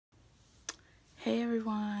Hey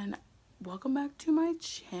everyone, welcome back to my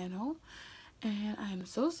channel, and I am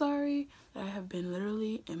so sorry that I have been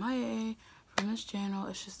literally MIA from this channel.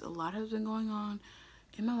 It's just a lot has been going on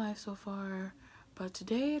in my life so far, but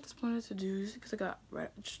today I just wanted to do, just because I got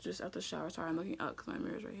just out the shower. Sorry, I'm looking up because my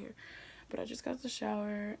mirror's right here, but I just got the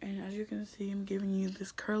shower, and as you can see, I'm giving you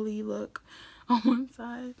this curly look on one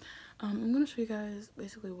side. I'm going to show you guys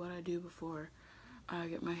basically what I do before I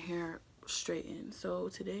get my hair straightened. So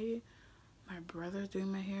today my brother's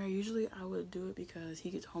doing my hair. Usually I would do it because he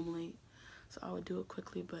gets home late, so I would do it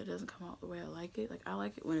quickly, but it doesn't come out the way I like it. Like, I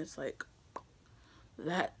like it when it's like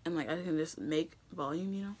that, and like I can just make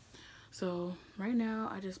volume, you know. So right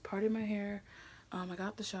now I just parted my hair. I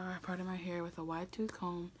got the shower, I parted my hair with a wide tooth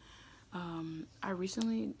comb. I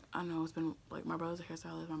know it's been like, my brother's a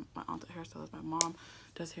hairstylist, my aunt's a hairstylist, my mom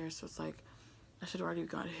does hair, so it's like I should have already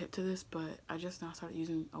got hip to this, but I just now started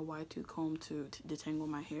using a wide tooth comb to detangle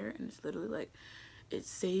my hair, and it's literally like, it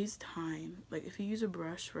saves time. Like, if you use a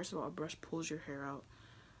brush, first of all, a brush pulls your hair out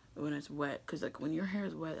when it's wet, because like when your hair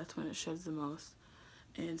is wet, that's when it sheds the most.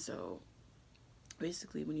 And so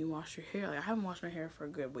basically when you wash your hair, like, I haven't washed my hair for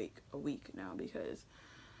a week now, because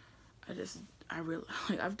I really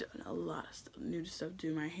like, I've done a lot of new stuff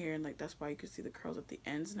to my hair, and like that's why you can see the curls at the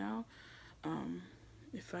ends now.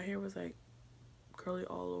 If my hair was like curly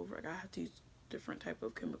all over, like I have to use different type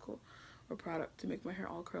of chemical or product to make my hair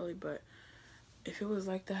all curly. But if it was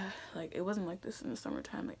like that, like, it wasn't like this in the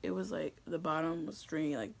summertime. Like, it was like the bottom was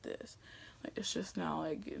stringy like this. Like, it's just now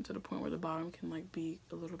like getting to the point where the bottom can like be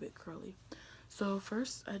a little bit curly. So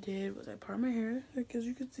first I did was I part my hair, like as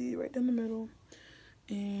you can see right down the middle,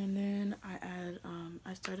 and then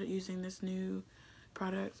I started using this new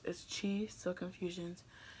product. It's Chi Silk Infusions,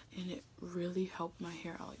 and it really helped my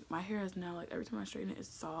hair out. Like, my hair is now, like, every time I straighten it, it's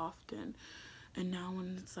soft, and now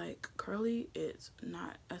when it's like curly, it's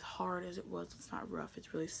not as hard as it was. It's not rough,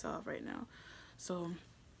 it's really soft right now. So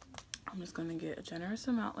I'm just gonna get a generous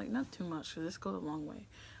amount, like not too much, because this goes a long way,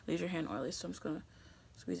 leaves your hand oily. So I'm just gonna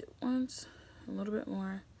squeeze it once, a little bit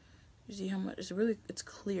more. You see how much it's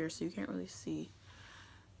clear, so you can't really see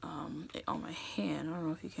it on my hand. I don't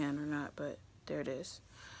know if you can or not, but there it is.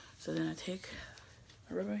 So then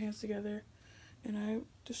I rub my hands together and I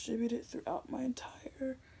distribute it throughout my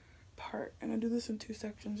entire part, and I do this in 2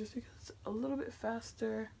 sections just because it's a little bit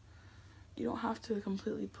faster. You don't have to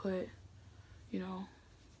completely put,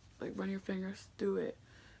 like, run your fingers through it,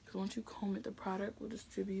 because once you comb it, the product will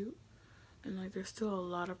distribute, and like there's still a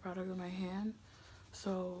lot of product in my hand,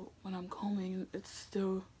 so when I'm combing, it's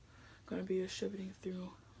still gonna be distributing through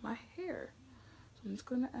my hair. So I'm just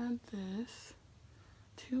gonna add this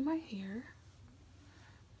to my hair.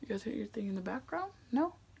 You guys hear your thing in the background?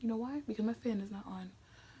 No? You know why? Because my fan is not on.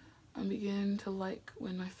 I'm beginning to like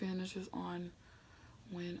when my fan is just on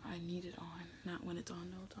when I need it on, not when it's on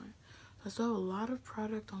no time. So I still have a lot of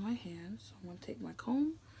product on my hands. So I'm gonna take my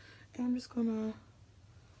comb and I'm just gonna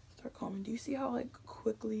start combing. Do you see how like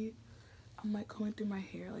quickly I'm like combing through my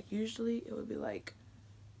hair? Like, usually it would be like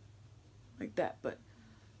that, but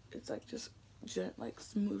it's like just like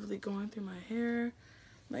smoothly going through my hair.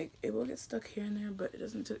 Like, it will get stuck here and there, but it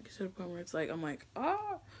doesn't get to the point where it's like I'm like,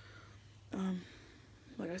 ah.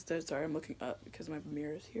 Like I said, sorry, I'm looking up because my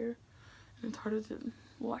mirror is here, and it's harder to,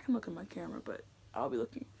 well, I can look at my camera, but I'll be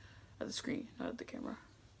looking at the screen, not at the camera.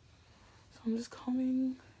 So I'm just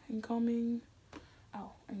combing and combing,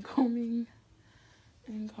 and combing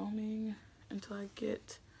and combing until I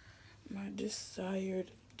get my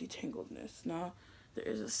desired detangledness. Now,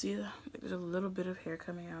 there's a little bit of hair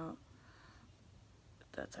coming out.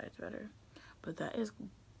 That side's better, but that is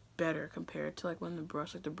better compared to like when the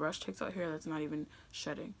brush takes out hair that's not even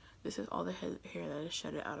shedding. This is all the hair that is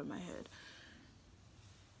shedded out of my head.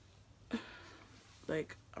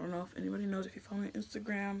 Like, I don't know if anybody knows, if you follow me on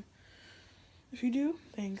Instagram. If you do,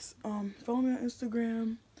 thanks. Follow me on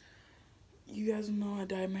Instagram. You guys know I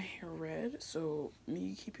dyed my hair red, so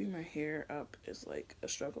me keeping my hair up is like a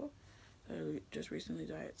struggle. I just recently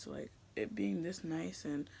dyed, so like it being this nice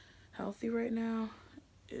and healthy right now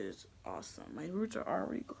is awesome. My roots are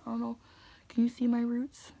already, I don't know, can you see my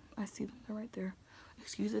roots? I see them, they're right there.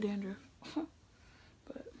 Excuse the dandruff.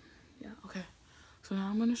 But yeah, okay. So now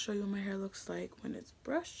I'm going to show you what my hair looks like when it's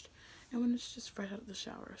brushed and when it's just fresh out of the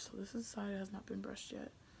shower. So this is the side that has not been brushed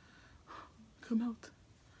yet. Come out.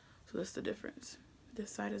 So that's the difference.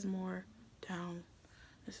 This side is more down.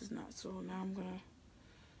 This is not. So now I'm going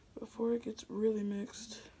to, before it gets really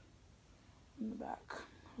mixed in the back,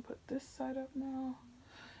 I'll put this side up now.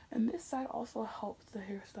 And this side also helps the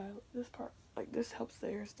hairstyle. This part, like, this helps the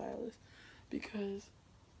hairstylist, because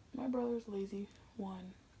my brother's lazy,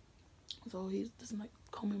 one, so he doesn't like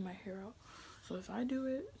combing my hair out. So if I do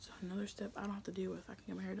it, it's another step I don't have to deal with. I can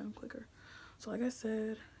get my hair done quicker. So like I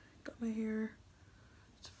said, got my hair,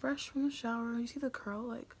 it's fresh from the shower. You see the curl?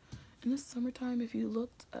 Like in the summertime, if you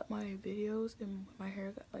looked at my videos and my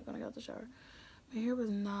hair got, like when I got out the shower, my hair was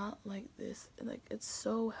not like this. Like it's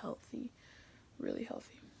so healthy, really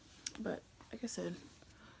healthy. But like I said,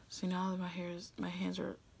 see now that my hands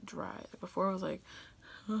are dry. Like before I was like,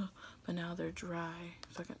 huh, but now they're dry,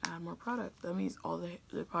 so I can add more product. That means all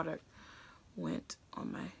the product went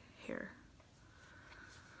on my hair.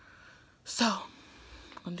 So I'm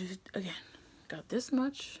gonna do it again. Got this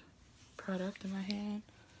much product in my hand.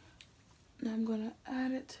 Now I'm gonna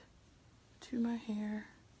add it to my hair.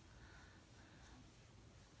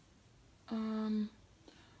 I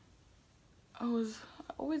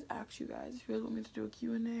always ask you guys if you guys want me to do a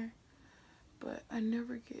Q&A, but I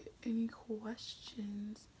never get any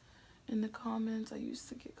questions in the comments. I used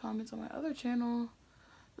to get comments on my other channel.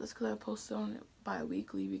 That's because I posted on it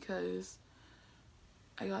bi-weekly because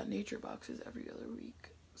I got nature boxes every other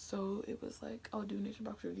week. So it was like, I'll do nature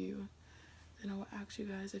box review. Then I will ask you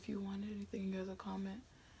guys if you wanted anything, you guys will comment.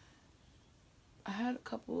 I had a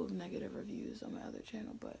couple of negative reviews on my other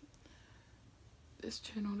channel, but this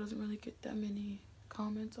channel doesn't really get that many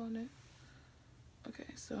comments on it.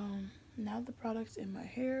 Okay, so now the product's in my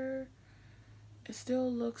hair. It still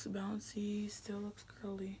looks bouncy, still looks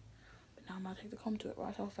curly. But now I'm gonna take the comb to it.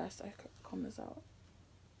 Watch how fast I comb this out.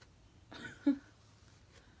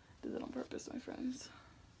 Did that on purpose, my friends.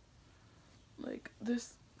 Like,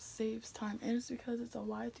 this saves time. And it's because it's a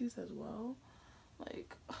wide tooth as well.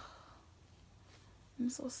 Like,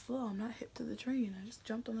 I'm so slow. I'm not hip to the train. I just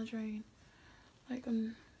jumped on the train. Like,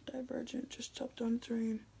 I'm Divergent. Just jumped on the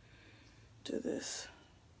train to this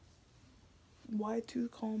wide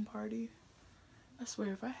tooth comb party. I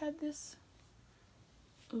swear, if I had this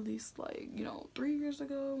at least, like, you know, 3 years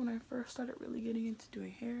ago when I first started really getting into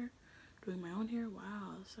doing hair, doing my own hair,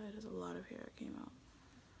 wow, this side has a lot of hair that came out.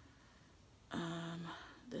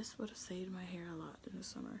 This would have saved my hair a lot in the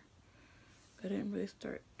summer. I didn't really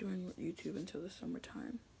start doing YouTube until the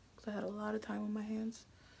summertime because I had a lot of time on my hands,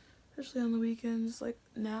 especially on the weekends. Like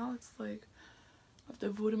now it's like I've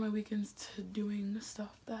devoted my weekends to doing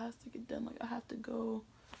stuff that has to get done. Like I have to go,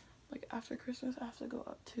 like after Christmas, I have to go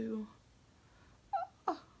up to,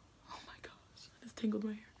 oh my gosh, I just tingled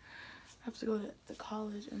my hair. I have to go to the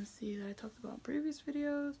college MC that I talked about in previous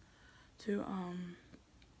videos to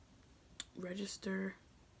register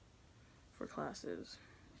for classes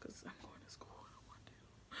because I'm going to school. I don't want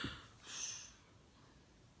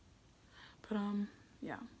to. But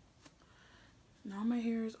yeah. Now my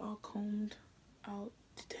hair is all combed out,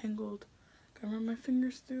 detangled. Gotta run my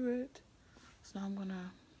fingers through it. So now I'm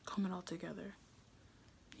gonna comb it all together.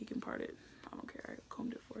 He can part it. I don't care. I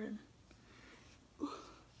combed it for him.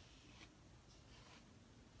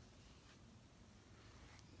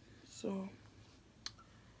 So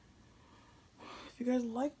if you guys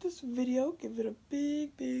like this video, give it a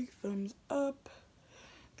big thumbs up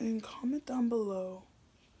and comment down below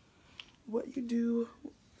what you do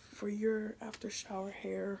for your after shower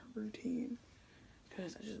hair routine,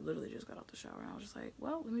 because I just literally just got out the shower and I was just like,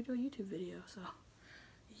 well, let me do a YouTube video. So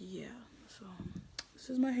yeah, so this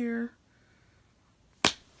is my hair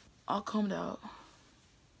all combed out.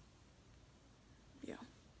 Yeah.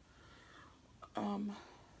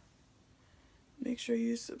 Make sure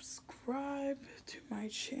you subscribe to my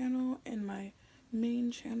channel and my main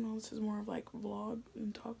channel. This is more of like vlog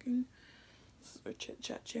and talking. This is a chit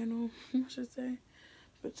chat channel, I should say.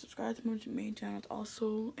 But subscribe to my main channel. It's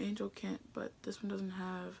also Angel Kent, but this one doesn't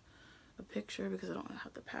have a picture because I don't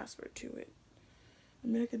have the password to it. I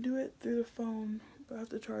mean, I could do it through the phone, but I have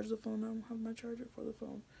to charge the phone. I don't have my charger for the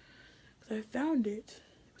phone because I found it.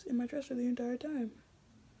 It was in my dresser the entire time.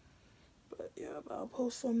 But yeah, I'll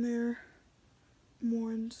post on there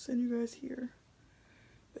more and send you guys here.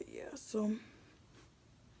 But yeah, so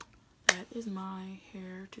that is my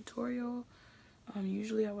hair tutorial.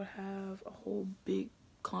 Usually I would have a whole big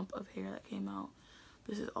clump of hair that came out.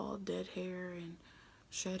 This is all dead hair and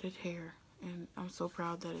shedded hair, and I'm so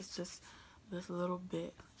proud that it's just this little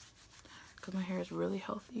bit because my hair is really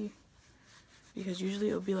healthy. Because usually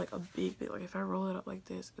it would be like a big, like if I roll it up like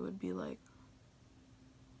this, it would be like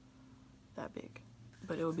that big,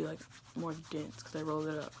 but it would be like more dense because I rolled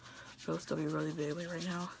it up. So it'll still be really big. Like right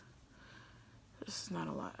now, this is not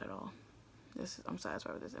a lot at all. This is, I'm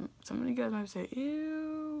satisfied with this. And some of you guys might say,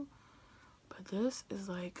 ew, but this is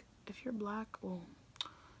like, if you're black, well,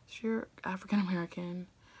 if you're African American,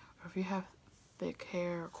 or if you have thick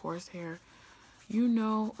hair or coarse hair, you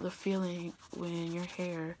know the feeling when your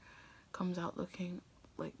hair comes out looking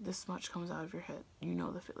like this much comes out of your head, you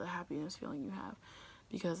know the happiness feeling you have,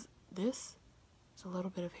 because this is a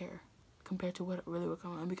little bit of hair compared to what it really would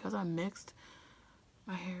come out. And because I'm mixed,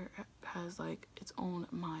 my hair has like its own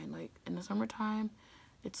mind. Like in the summertime,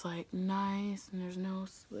 it's like nice and there's no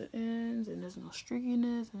split ends and there's no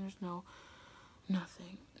streakiness and there's no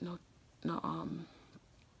nothing, no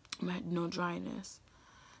dryness.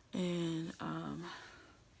 And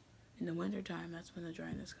in the wintertime, that's when the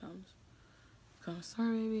dryness comes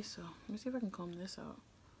summer, baby. So let me see if I can comb this out.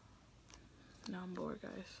 Now I'm bored,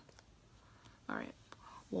 guys. All right,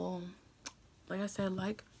 well, like I said,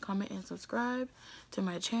 like, comment, and subscribe to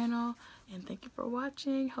my channel. And thank you for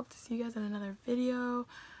watching. Hope to see you guys in another video.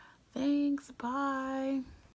 Thanks. Bye.